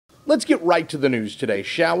Let's get right to the news today,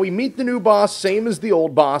 shall we? Meet the new boss, same as the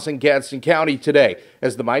old boss in Gadsden County today,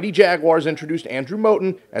 as the mighty Jaguars introduced Andrew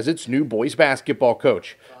Moten as its new boys basketball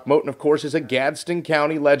coach. Moten, of course, is a Gadsden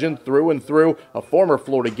County legend through and through, a former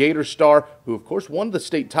Florida Gator star who, of course, won the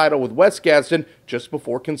state title with West Gadsden just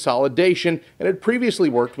before consolidation and had previously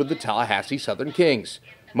worked with the Tallahassee Southern Kings.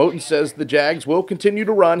 Moten says the Jags will continue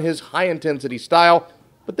to run his high-intensity style,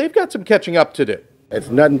 but they've got some catching up to do. It's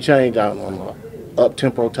nothing changed. I'm an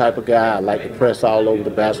up-tempo type of guy. I like to press all over the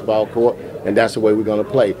basketball court, and that's the way we're going to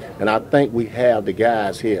play. And I think we have the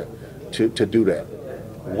guys here to do that.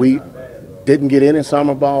 We didn't get any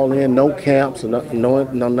summer ball in, no camps, nothing,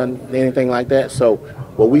 anything like that. So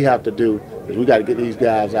what we have to do is we got to get these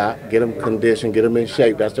guys out, get them conditioned, get them in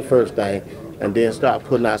shape. That's the first thing, and then start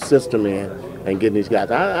putting our system in and getting these guys.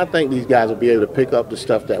 I think these guys will be able to pick up the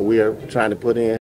stuff that we're trying to put in.